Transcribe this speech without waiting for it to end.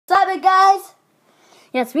What's up, guys?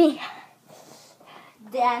 Yeah, it's me,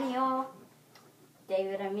 Daniel.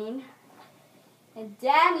 David, I mean. And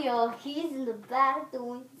Daniel, he's in the back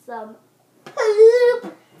doing some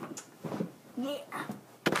poop. Yeah.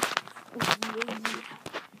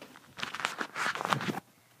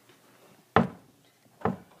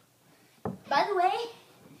 By the way,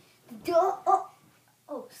 the door.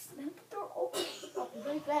 Oh, snap the door open. I'll be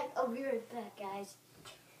right back. I'll be right back, guys.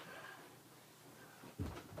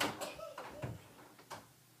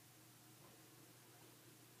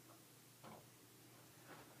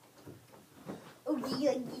 Oh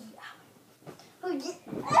yeah, yeah. Oh yeah.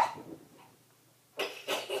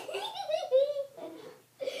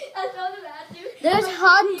 I found the bathroom. There's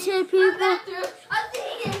haunted people. I'm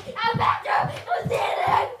seeing it. I'm seeing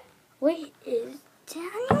it. Wait, is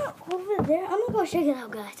Daniel over there? I'm gonna go check it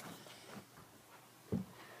out, guys.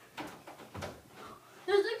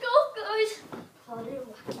 There's a ghost, guys. Oh, they're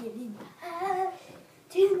walking in the house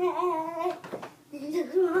tonight. They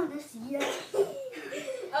just wanna see us.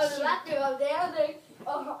 I was in the bathroom. I'm there. I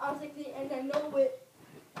was like, and I know it.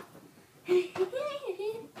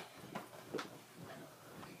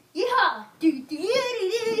 Yeah. Do.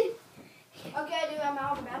 Okay, dude, I'm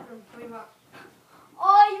out of the bathroom. Wait a minute.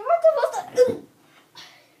 Oh, you were supposed to.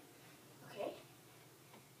 Okay.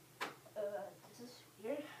 This is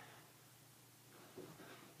weird.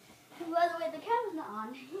 By the way, the camera's not on.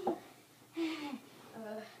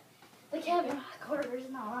 The camera recorder's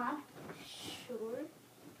not on. Sure.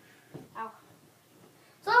 Ow.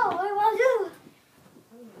 So, what do you want to do?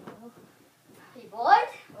 I don't know. Hey,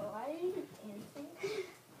 boys. Why are you dancing?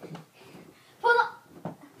 For the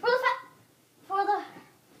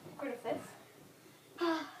fifth.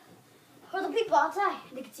 For the people outside,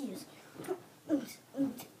 they can see us.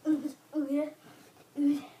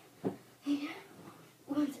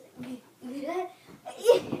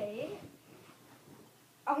 Okay.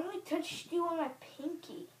 I only touched you on my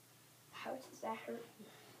pinky. How does that hurt you?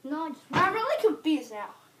 No, just I'm really confused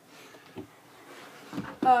now.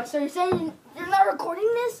 So you're saying you're not recording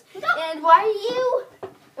this? No. And why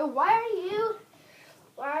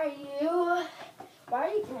are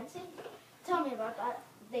you dancing? Tell me about that,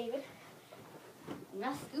 David. I'm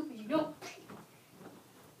not stupid, you know.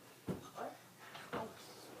 What?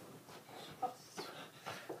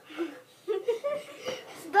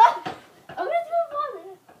 Stop! I'm gonna do it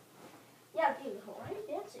more. Yeah, David, why are you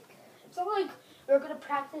dancing? It's not like we're gonna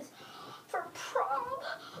practice for prom.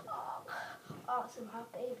 Awesome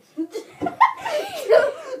hot babes. Dude.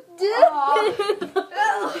 I'm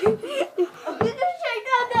gonna shake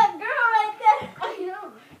down that girl right there. I know.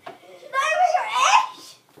 She's not even your age.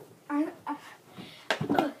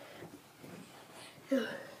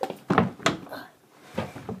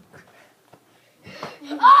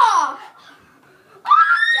 Oh!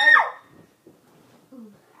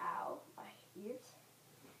 Ow, my ears.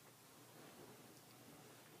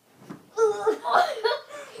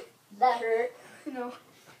 That hurt. No.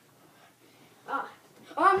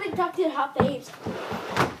 I'm gonna talk to the hot babes.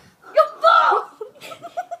 You fool!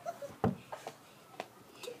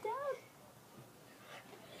 Get down.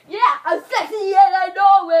 Yeah, I'm sexy and I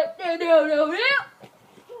know it.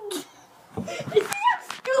 You see, I'm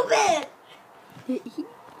stupid.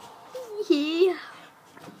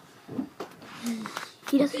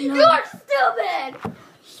 He doesn't know. You're stupid.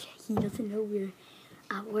 He doesn't know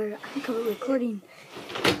we're recording.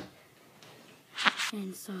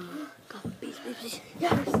 And so, please.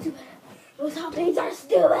 You're stupid. Those hot babes are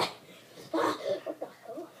stupid. What the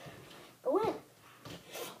hell? Go in.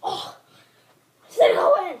 Oh, I said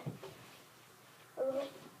go in.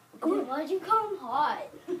 Dude, why'd you call him hot?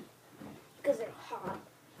 Because they're hot.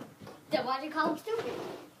 Then why'd you call him stupid?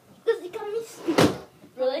 Because they call me stupid.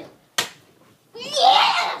 Really?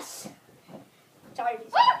 Yes! Sorry.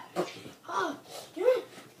 Oh, Dude,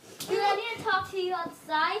 I need to talk to you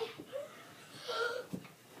outside.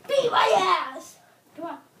 beat my ass. Come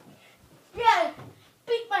on. Yeah,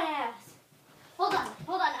 beat my ass. Hold on.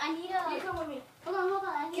 I need You to. come with me. Hold on.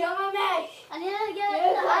 I need Come with me. I need to get You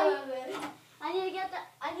the come with me. I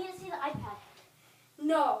need to see the iPad.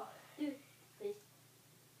 No. Dude, please.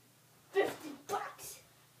 $50.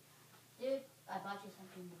 Dude, I bought you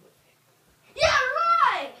something new. Yeah,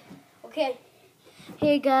 right. Okay.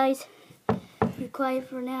 Hey guys, be quiet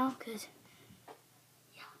for now, cause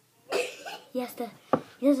he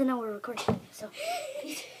doesn't know we're recording. So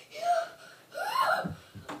please.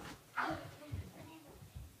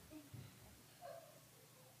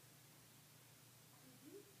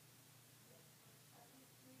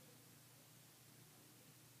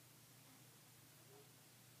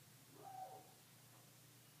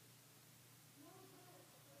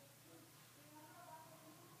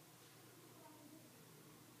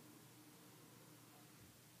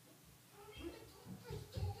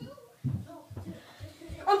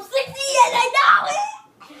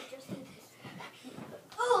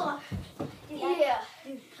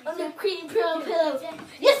 On the cream pillow.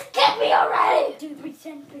 Just get me already. Dude,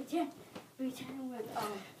 pretend with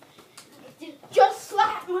Just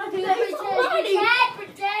slap my face already.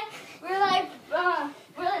 Pretend. We're like brothers.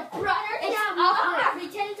 It's awkward.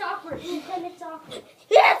 Pretend it's awkward. Pretend it's awkward.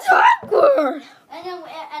 It's awkward.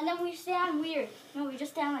 And then we stand weird. No, we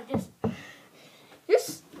just stand like this. You're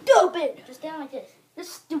stupid. Just stand like this. You're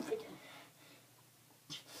stupid.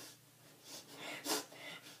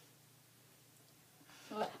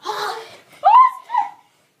 What?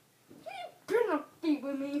 You better not be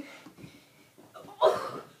with me.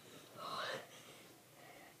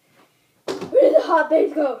 Where did the hot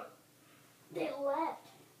babes go? They left.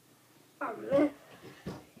 Oh man,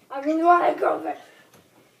 I really want a girlfriend.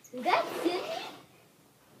 Is that Sydney?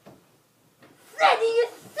 Cindy, you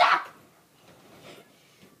suck!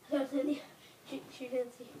 No, Cindy. She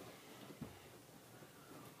didn't see.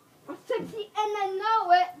 I'm sexy and I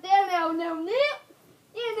know it. There, no.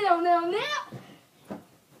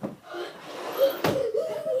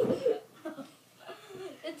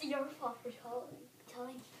 It's your fault for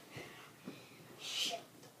telling. Shit.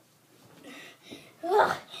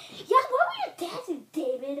 Ugh. Yeah, what were you dancing,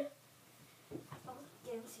 David? I was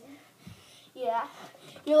dancing. Yeah.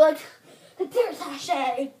 You're like, there's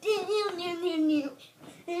Hashay.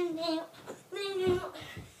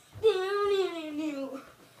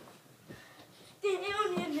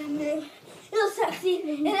 You're sexy,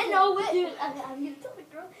 and I know it. Dude, I'm gonna tell the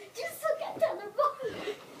girl, you suck at tetherball.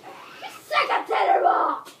 You suck at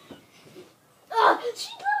tetherball.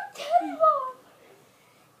 She loved tetherball.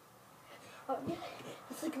 Oh, yeah.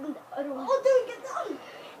 Let's look at the other one. Oh, dude, get down.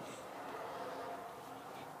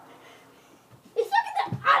 You suck at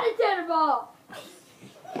the other tetherball.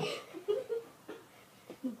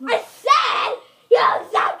 I said you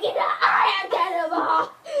suck at the other tetherball.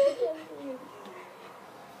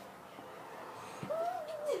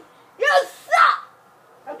 You suck.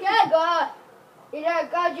 Okay, good. You did a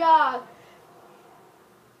good job.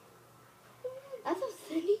 That's so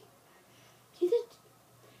Cindy. She's a...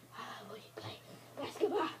 Will you play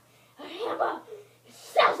basketball or handball? You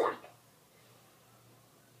suck.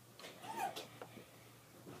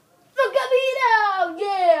 Look at me now.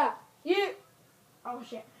 Yeah. You. Oh,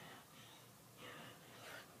 shit.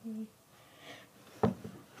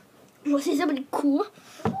 Want to see somebody cool?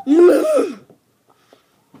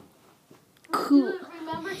 Cool. Dude,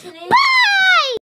 remember today?